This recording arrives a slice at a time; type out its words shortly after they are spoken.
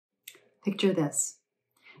Picture this.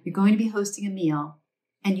 You're going to be hosting a meal,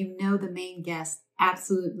 and you know the main guest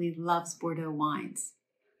absolutely loves Bordeaux wines.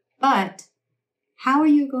 But how are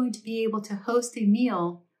you going to be able to host a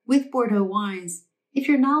meal with Bordeaux wines if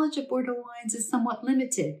your knowledge of Bordeaux wines is somewhat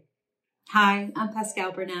limited? Hi, I'm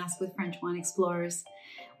Pascal Bernas with French Wine Explorers.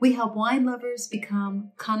 We help wine lovers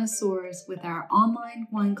become connoisseurs with our online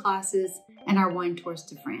wine classes and our wine tours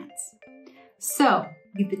to France. So,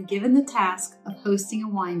 you've been given the task of hosting a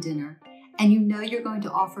wine dinner, and you know you're going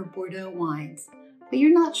to offer Bordeaux wines, but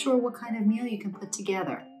you're not sure what kind of meal you can put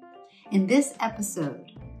together. In this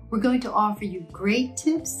episode, we're going to offer you great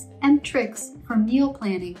tips and tricks for meal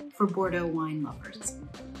planning for Bordeaux wine lovers.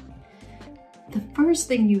 The first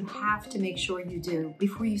thing you have to make sure you do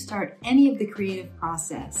before you start any of the creative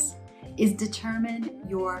process is determine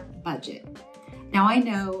your budget. Now, I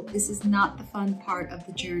know this is not the fun part of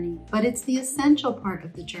the journey, but it's the essential part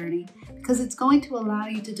of the journey because it's going to allow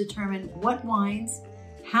you to determine what wines,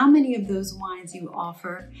 how many of those wines you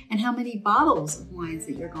offer, and how many bottles of wines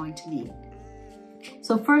that you're going to need.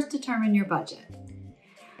 So first, determine your budget.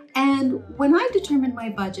 And when I determine my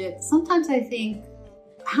budget, sometimes I think,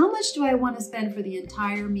 how much do I want to spend for the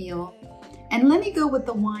entire meal? And let me go with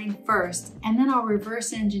the wine first, and then I'll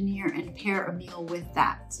reverse engineer and pair a meal with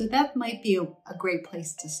that. So that might be a great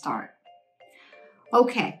place to start.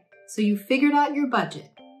 Okay, so you figured out your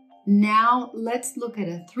budget. Now let's look at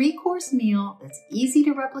a 3-course meal that's easy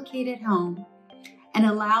to replicate at home and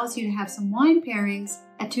allows you to have some wine pairings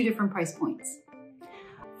at 2 different price points.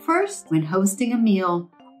 First, when hosting a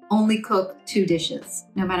meal, only cook 2 dishes.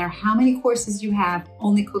 No matter how many courses you have,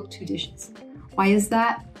 only cook 2 dishes. Why is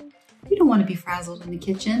that? You don't want to be frazzled in the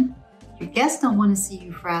kitchen. Your guests don't want to see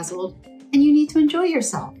you frazzled, and you need to enjoy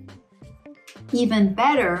yourself. Even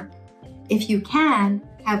better, if you can,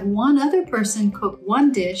 have one other person cook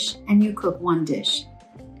 1 dish and you cook 1 dish.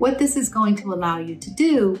 What this is going to allow you to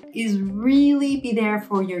do is really be there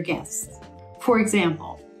for your guests. For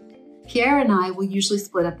example, Pierre and I will usually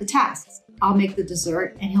split up the tasks. I'll make the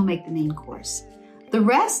dessert and he'll make the main course. The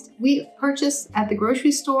rest we purchase at the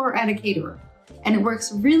grocery store or at a caterer. And it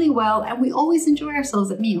works really well, and we always enjoy ourselves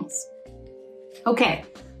at meals. Okay,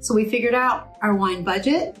 so we figured out our wine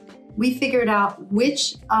budget. We figured out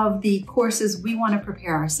which of the courses we want to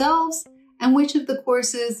prepare ourselves and which of the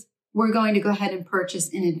courses we're going to go ahead and purchase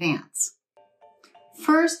in advance.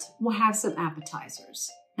 First, we'll have some appetizers.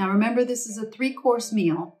 Now remember, this is a 3-course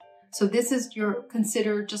meal, so this is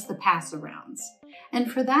considered just the pass-arounds.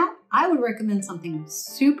 And for that, I would recommend something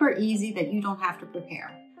super easy that you don't have to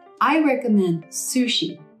prepare. I recommend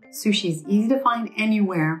sushi. Sushi is easy to find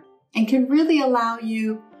anywhere and can really allow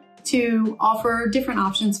you to offer different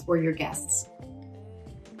options for your guests.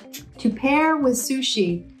 To pair with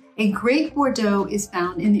sushi, a great Bordeaux is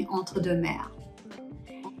found in the Entre-deux-Mers.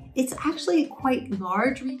 It's actually a quite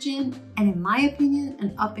large region and, in my opinion,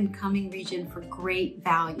 an up-and-coming region for great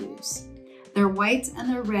values. Their whites and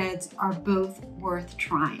their reds are both worth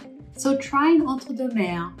trying. So try an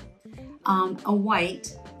Entre-deux-Mers, a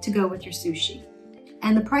white, to go with your sushi.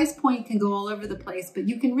 And the price point can go all over the place, but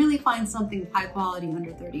you can really find something high quality under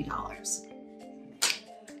 $30.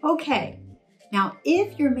 Okay, now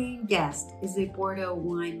if your main guest is a Bordeaux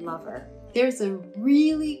wine lover, there's a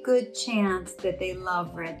really good chance that they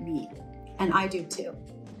love red meat, and I do too.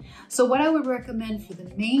 So what I would recommend for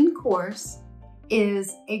the main course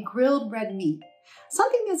is a grilled red meat.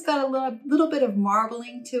 Something that's got a little bit of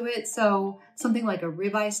marbling to it, so something like a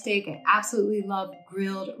ribeye steak. I absolutely love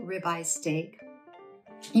grilled ribeye steak.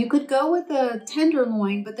 You could go with a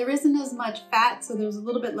tenderloin, but there isn't as much fat, so there's a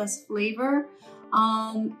little bit less flavor.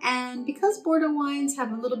 And because Bordeaux wines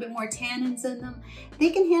have a little bit more tannins in them,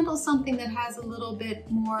 they can handle something that has a little bit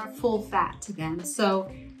more full fat to them. So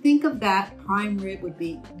think of that. Prime rib would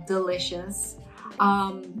be delicious.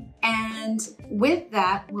 And with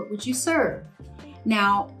that, what would you serve?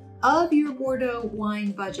 Now, of your Bordeaux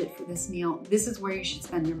wine budget for this meal, this is where you should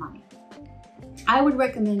spend your money. I would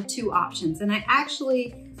recommend 2 options, and I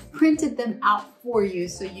actually printed them out for you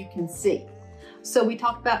so you can see. So we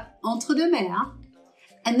talked about Entre-deux-Mers,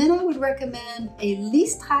 and then I would recommend a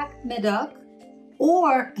Listrac Médoc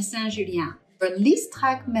or a Saint-Julien. A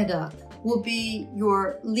Listrac Médoc will be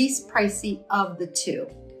your least pricey of the 2,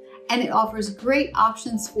 and it offers great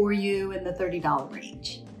options for you in the $30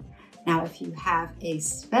 range. Now, if you have a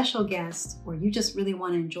special guest or you just really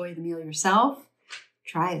want to enjoy the meal yourself,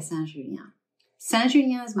 try a Saint-Julien.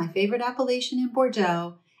 Saint-Julien is my favorite appellation in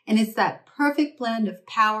Bordeaux, and it's that perfect blend of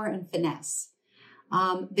power and finesse.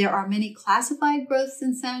 There are many classified growths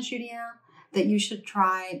in Saint-Julien that you should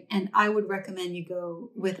try, and I would recommend you go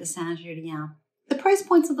with a Saint-Julien. the price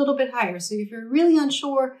point's a little bit higher. So if you're really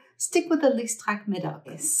unsure, stick with the Listrac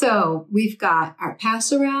Médoc. So we've got our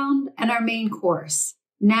pass around and our main course.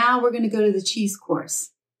 Now we're going to go to the cheese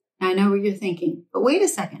course. Now I know what you're thinking, but wait a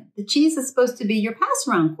second. The cheese is supposed to be your pass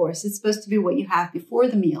around course. It's supposed to be what you have before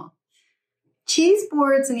the meal. Cheese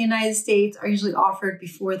boards in the United States are usually offered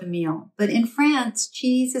before the meal, but in France,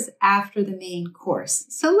 cheese is after the main course.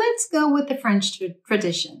 So let's go with the French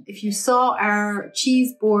tradition. If you saw our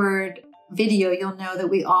cheese board video, you'll know that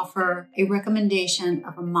we offer a recommendation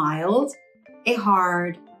of a mild, a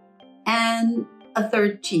hard, and a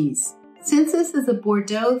third cheese. Since this is a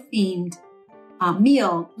Bordeaux themed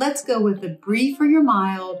meal, let's go with the brie for your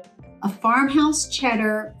mild, a farmhouse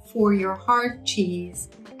cheddar for your hard cheese,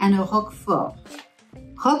 and a Roquefort.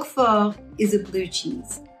 Roquefort is a blue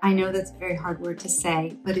cheese. I know that's a very hard word to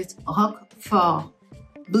say, but it's Roquefort.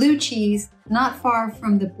 Blue cheese, not far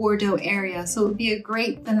from the Bordeaux area, so it would be a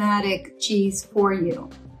great thematic cheese for you.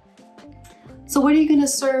 So what are you going to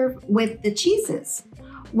serve with the cheeses?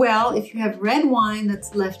 Well, if you have red wine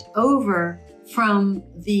that's left over from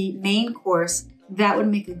the main course, that would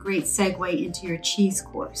make a great segue into your cheese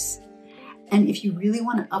course. And if you really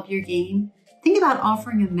want to up your game, think about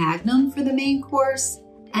offering a magnum for the main course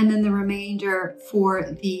and then the remainder for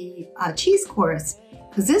the cheese course,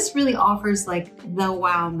 because this really offers like the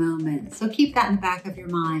wow moment. So keep that in the back of your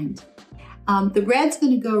mind. The red's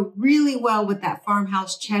going to go really well with that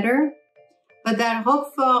farmhouse cheddar, but that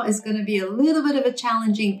Roquefort is going to be a little bit of a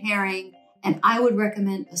challenging pairing, and I would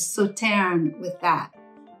recommend a Sauterne with that.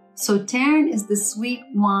 Sauterne is the sweet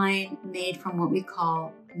wine made from what we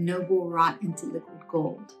call noble rot into liquid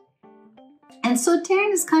gold. And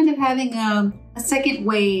Sauterne is kind of having a second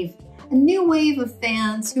wave, a new wave of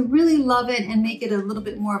fans who really love it and make it a little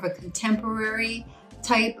bit more of a contemporary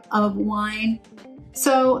type of wine.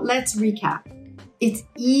 So let's recap. It's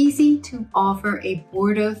easy to offer a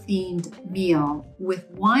Bordeaux themed meal with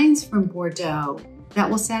wines from Bordeaux that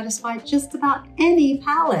will satisfy just about any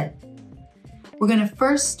palate. We're going to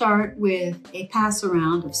first start with a pass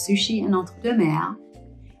around of sushi and entre deux mer.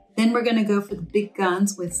 Then we're going to go for the big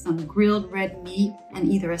guns with some grilled red meat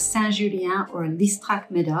and either a Saint-Julien or a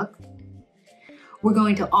Listrac Médoc. We're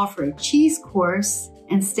going to offer a cheese course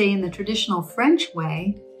and stay in the traditional French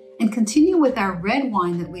way and continue with our red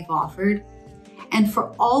wine that we've offered. And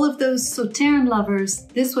for all of those Sauterne lovers,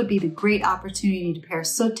 this would be the great opportunity to pair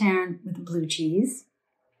Sauterne with a blue cheese.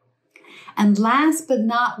 And last but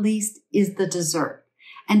not least is the dessert.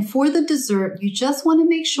 And for the dessert, you just want to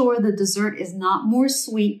make sure the dessert is not more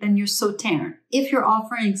sweet than your Sauterne, if you're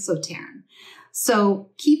offering Sauterne.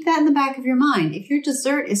 So keep that in the back of your mind. If your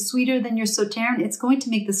dessert is sweeter than your Sauterne, it's going to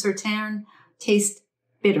make the Sauterne taste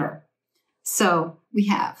bitter. So we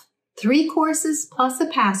have 3 courses plus a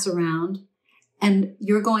pass around, and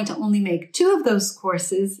you're going to only make 2 of those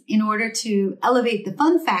courses in order to elevate the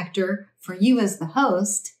fun factor for you as the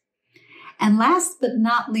host. And last but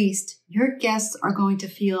not least, your guests are going to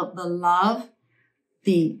feel the love,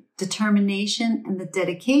 the determination, and the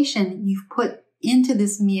dedication you've put into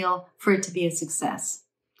this meal for it to be a success.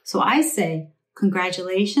 So I say,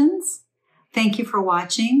 congratulations. Thank you for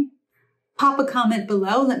watching. Pop a comment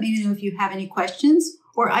below. Let me know if you have any questions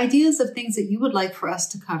or ideas of things that you would like for us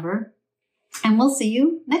to cover. And we'll see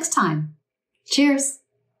you next time. Cheers.